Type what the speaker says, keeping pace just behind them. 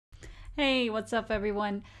Hey, what's up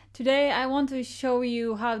everyone? Today I want to show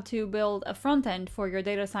you how to build a front end for your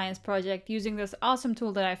data science project using this awesome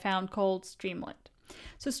tool that I found called Streamlit.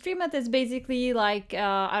 So Streamlit is basically like,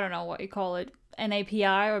 I don't know what you call it, an API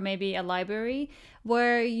or maybe a library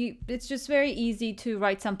where it's just very easy to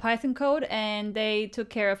write some Python code and they took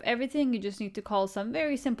care of everything. You just need to call some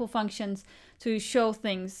very simple functions to show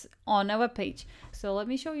things on a web page. So let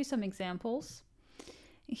me show you some examples.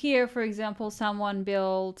 Here, for example, someone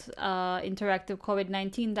built interactive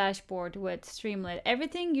COVID-19 dashboard with Streamlit.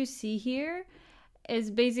 Everything you see here is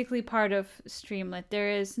basically part of Streamlit. There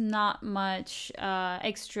is not much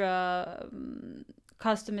extra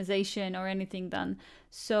customization or anything done.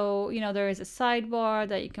 So, there is a sidebar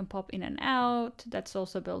that you can pop in and out. That's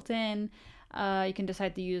also built in. You can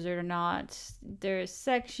decide to use it or not. There's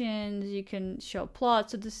sections. You can show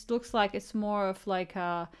plots. So this looks like it's more of like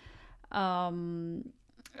a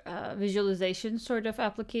visualization sort of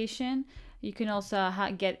application. You can also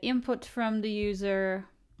get input from the user.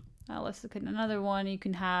 Let's look at another one. You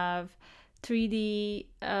can have 3D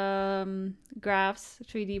graphs,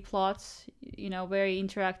 3D plots, very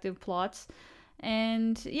interactive plots.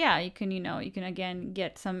 And yeah, you can again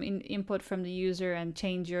get some input from the user and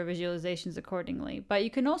change your visualizations accordingly. But you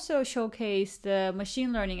can also showcase the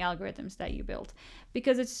machine learning algorithms that you built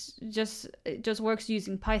because it just works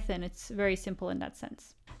using Python. It's very simple in that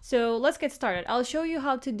sense. So let's get started. I'll show you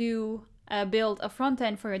how to build a front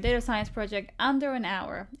end for your data science project under an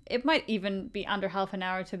hour. It might even be under half an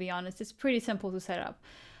hour, to be honest. It's pretty simple to set up.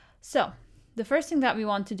 So the first thing that we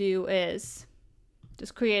want to do is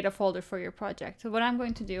just create a folder for your project. So what I'm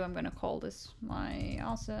going to do, I'm going to call this my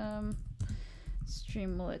awesome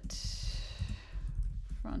Streamlit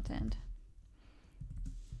front end.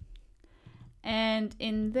 And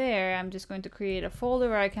in there, I'm just going to create a folder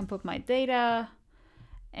where I can put my data,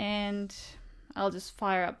 and I'll just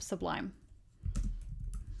fire up Sublime.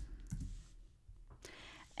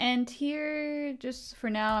 And here, just for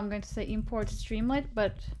now, I'm going to say import Streamlit,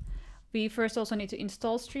 but we first also need to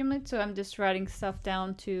install Streamlit, so I'm just writing stuff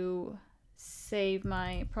down to save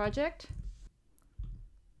my project.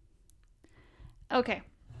 Okay,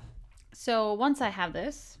 so once I have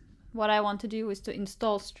this, what I want to do is to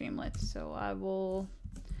install Streamlit. So I will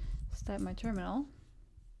start my terminal.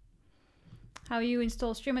 How you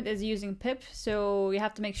install Streamlit is using pip, so you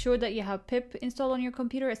have to make sure that you have pip installed on your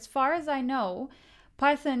computer. As far as I know,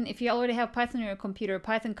 Python, if you already have Python on your computer,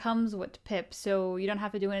 Python comes with pip, so you don't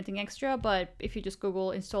have to do anything extra. But if you just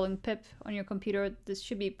Google installing pip on your computer, this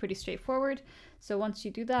should be pretty straightforward. So once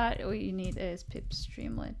you do that, all you need is pip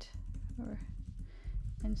Streamlit or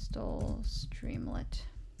install Streamlit.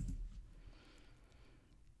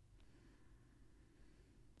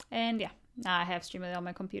 And yeah, now I have Streamlit on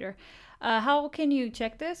my computer. How can you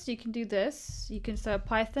check this? You can do this. You can start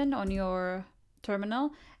Python on your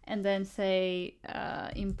terminal and then say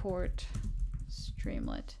import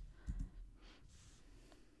Streamlit.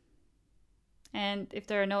 And if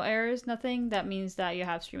there are no errors, nothing, that means that you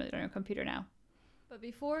have Streamlit on your computer now. But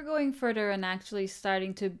before going further and actually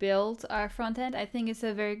starting to build our front end, I think it's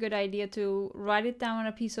a very good idea to write it down on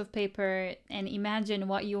a piece of paper and imagine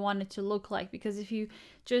what you want it to look like. Because if you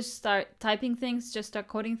just start typing things, just start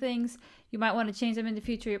coding things, you might want to change them in the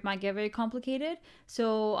future. It might get very complicated.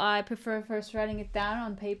 So I prefer first writing it down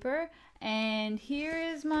on paper. And here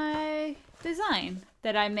is my design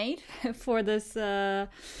that I made for this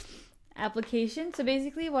application. So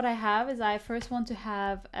basically what I have is I first want to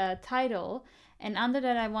have a title. And under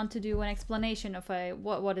that, I want to do an explanation of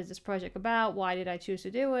what is this project about, why did I choose to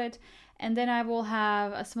do it, and then I will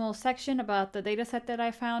have a small section about the data set that I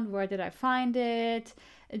found, where did I find it,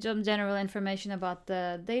 some general information about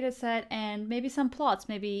the data set, and maybe some plots,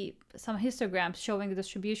 maybe some histograms showing the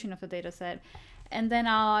distribution of the data set. And then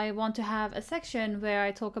I want to have a section where I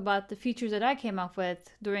talk about the features that I came up with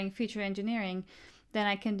during feature engineering. Then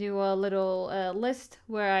I can do a little list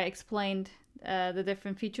where I explained the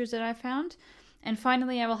different features that I found. And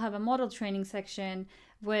finally, I will have a model training section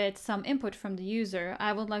with some input from the user.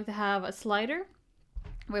 I would like to have a slider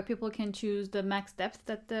where people can choose the max depth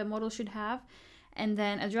that the model should have, and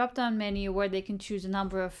then a drop-down menu where they can choose a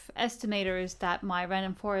number of estimators that my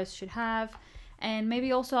random forest should have. And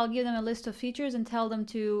maybe also I'll give them a list of features and tell them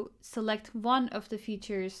to select one of the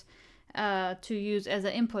features to use as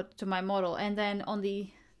an input to my model. And then on the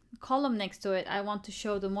column next to it, I want to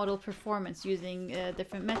show the model performance using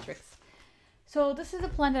different metrics. So this is the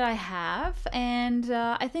plan that I have, and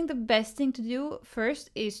I think the best thing to do first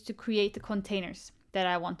is to create the containers that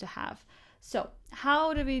I want to have. So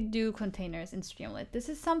how do we do containers in Streamlit? This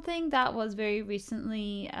is something that was very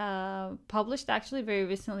recently published, actually very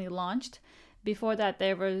recently launched. Before that,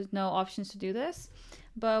 there was no options to do this.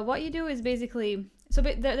 But what you do is basically, so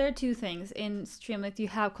there are two things in Streamlit. You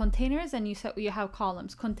have containers and you have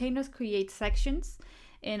columns. Containers create sections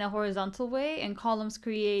in a horizontal way, and columns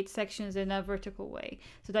create sections in a vertical way,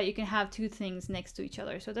 so that you can have two things next to each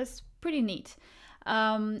other. So that's pretty neat.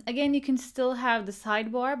 Again, you can still have the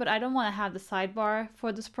sidebar, but I don't want to have the sidebar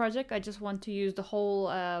for this project. I just want to use the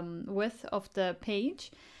whole width of the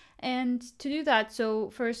page. And to do that,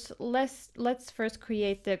 so first let's first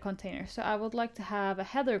create the container. So I would like to have a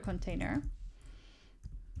header container.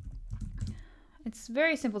 It's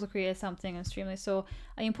very simple to create something in Streamlit. So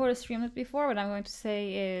I imported Streamlit before. What I'm going to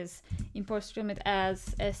say is import Streamlit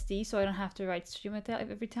as SD, so I don't have to write Streamlit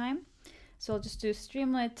every time. So I'll just do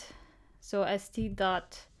Streamlit, so st.beta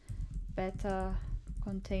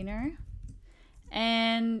container,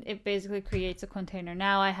 and it basically creates a container.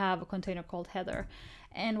 Now I have a container called header.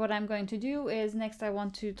 And what I'm going to do is next I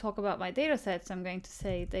want to talk about my data sets. I'm going to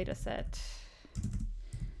say dataset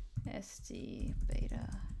st beta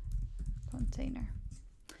container.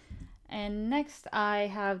 And next I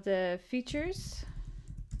have the features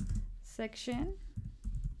section.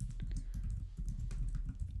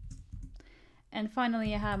 And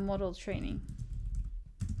finally I have model training.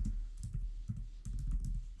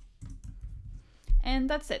 And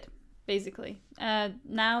that's it, basically.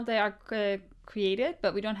 Now they are created,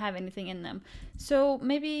 but we don't have anything in them. So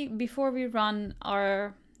maybe before we run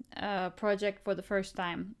our project for the first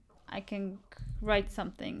time, I can write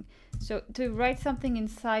something. So to write something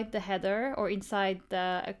inside the header or inside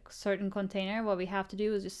a certain container, what we have to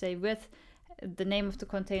do is just say with the name of the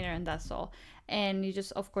container, and that's all. And you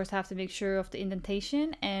just of course have to make sure of the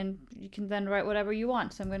indentation, and you can then write whatever you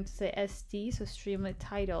want. So I'm going to say st, so Streamlit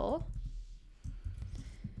title.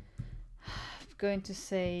 Going to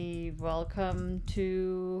say welcome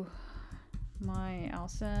to my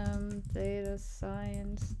awesome data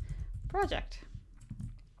science project,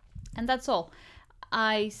 and that's all.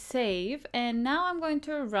 I save, and now I'm going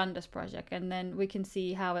to run this project, and then we can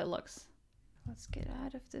see how it looks. Let's get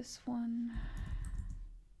out of this one.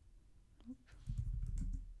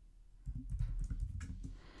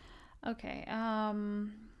 Okay,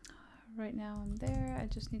 right now I'm there. I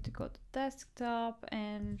just need to go to desktop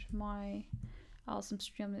and my awesome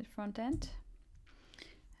Streamlit front end,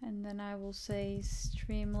 and then I will say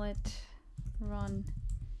Streamlit run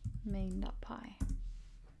main.py,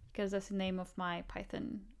 because that's the name of my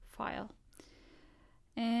Python file,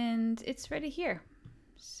 and it's ready here.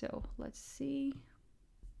 So let's see.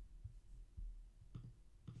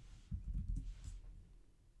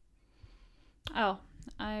 Oh,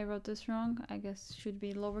 I wrote this wrong. I guess should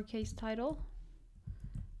be lowercase title.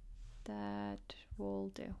 That will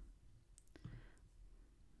do.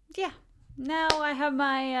 Yeah, now I have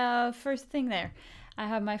my first thing there. I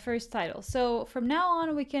have my first title. So from now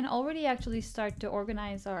on, we can already actually start to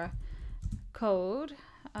organize our code.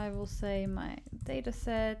 I will say my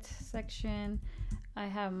dataset section. I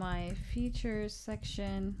have my features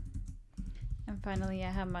section. And finally, I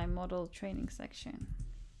have my model training section.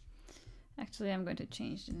 Actually, I'm going to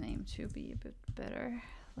change the name to be a bit better,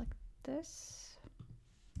 like this.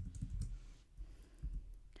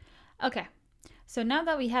 Okay. So now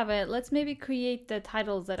that we have it, let's maybe create the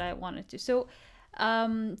titles that I wanted to. So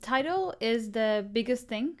title is the biggest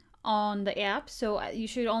thing on the app, so you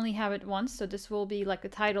should only have it once. So this will be like the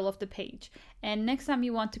title of the page. And next time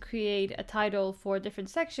you want to create a title for different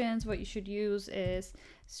sections, what you should use is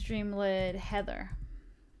Streamlit header.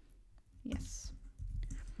 Yes.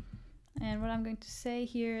 And what I'm going to say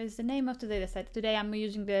here is the name of the dataset. Today I'm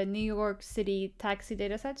using the New York City taxi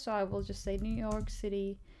dataset, so I will just say New York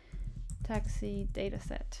City taxi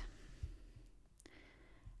dataset.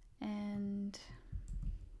 And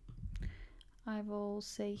I will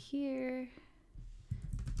say here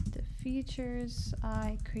the features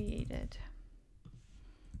I created.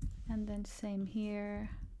 And then same here.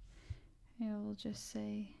 I will just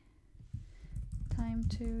say time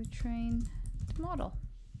to train the model.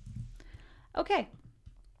 Okay.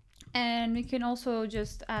 And we can also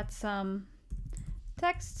just add some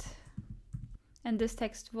text. And this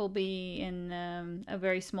text will be in a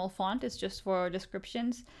very small font. It's just for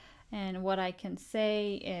descriptions. And what I can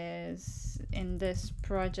say is, in this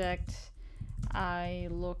project, I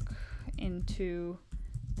look into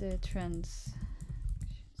the trends.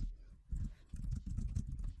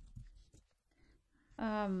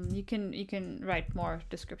 You can write more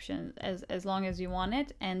description as long as you want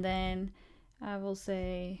it. And then I will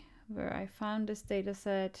say where I found this data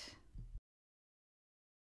set.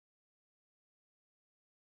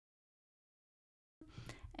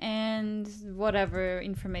 And whatever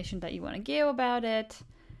information that you want to give about it.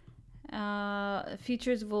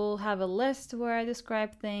 Features will have a list where I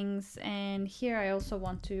describe things, and here I also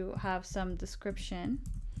want to have some description.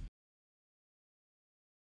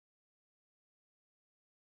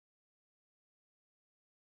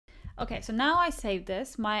 Okay, so now I save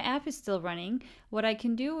this. My app is still running. What I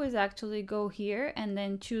can do is actually go here and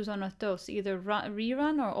then choose one of those, either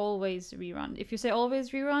rerun or always rerun. If you say always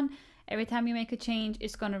rerun, every time you make a change,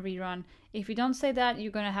 it's going to rerun. If you don't say that,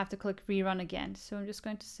 you're going to have to click rerun again. So I'm just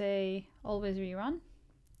going to say always rerun.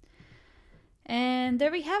 And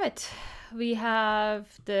there we have it. We have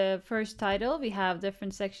the first title, we have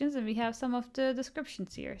different sections, and we have some of the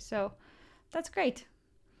descriptions here. So that's great.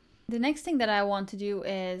 The next thing that I want to do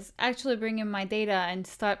is actually bring in my data and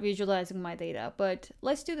start visualizing my data, but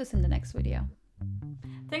let's do this in the next video.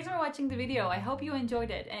 Thanks for watching the video. I hope you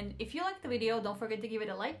enjoyed it. And if you liked the video, don't forget to give it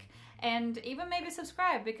a like and even maybe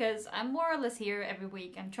subscribe, because I'm more or less here every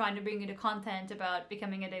week. I'm trying to bring you the content about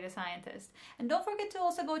becoming a data scientist. And don't forget to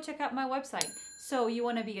also go check out my website,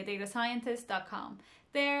 soyouwannabeadatascientist.com.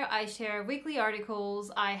 There I share weekly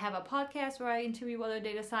articles, I have a podcast where I interview other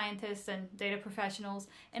data scientists and data professionals,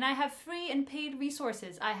 and I have free and paid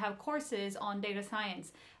resources. I have courses on data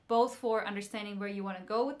science, both for understanding where you want to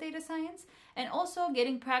go with data science and also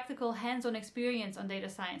getting practical hands-on experience on data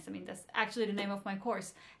science. I mean, that's actually the name of my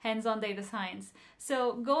course, Hands-on Data Science.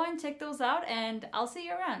 So go and check those out, and I'll see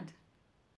you around.